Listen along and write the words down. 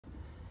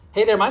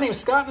Hey there, my name's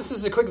Scott. This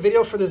is a quick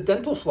video for this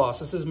dental floss.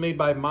 This is made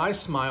by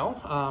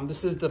MySmile.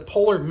 This is the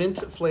polar mint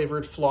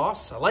flavored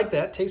floss. I like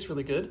that, tastes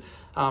really good.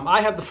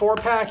 I have the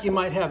 4-pack. You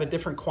might have a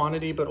different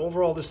quantity, but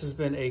overall this has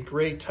been a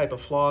great type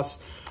of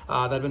floss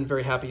that I've been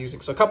very happy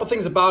using. So a couple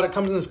things about it. It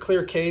comes in this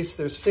clear case.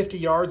 There's 50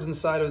 yards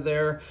inside of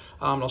there.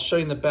 I'll show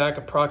you in the back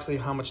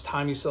approximately how much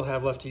time you still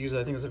have left to use it.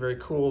 I think it's a very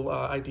cool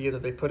idea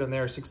that they put in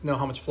there so you can know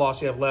how much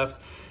floss you have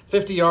left.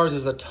 50 yards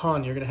is a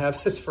ton. You're gonna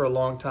have this for a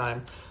long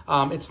time.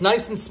 It's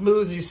nice and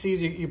smooth. As you see,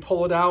 as you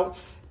pull it out,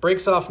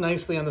 breaks off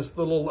nicely on this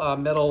little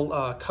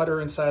metal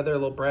cutter inside there, a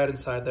little brad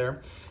inside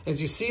there. As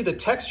you see, the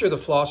texture of the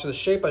floss, or the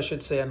shape I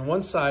should say, on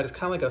one side is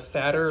kind of like a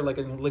fatter, like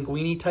a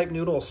linguine type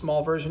noodle, a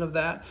small version of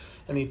that.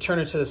 And then you turn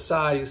it to the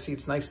side, you see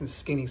it's nice and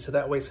skinny, so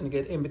that way it's gonna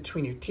get in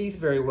between your teeth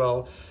very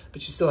well,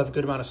 but you still have a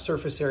good amount of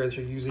surface area that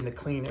you're using to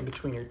clean in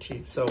between your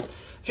teeth. So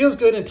feels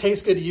good and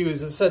tastes good to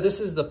use. As I said, this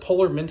is the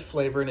polar mint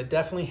flavor, and it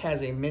definitely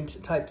has a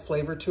mint type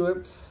flavor to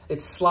it.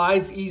 It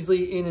slides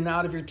easily in and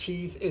out of your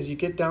teeth. As you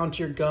get down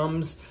to your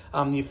gums,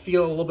 you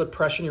feel a little bit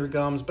pressure in your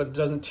gums, but it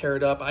doesn't tear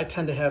it up. I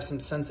tend to have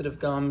some sensitive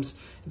gums.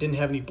 Didn't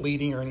have any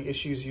bleeding or any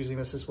issues using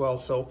this as well.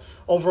 So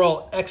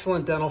overall,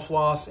 excellent dental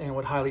floss, and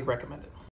would highly recommend it.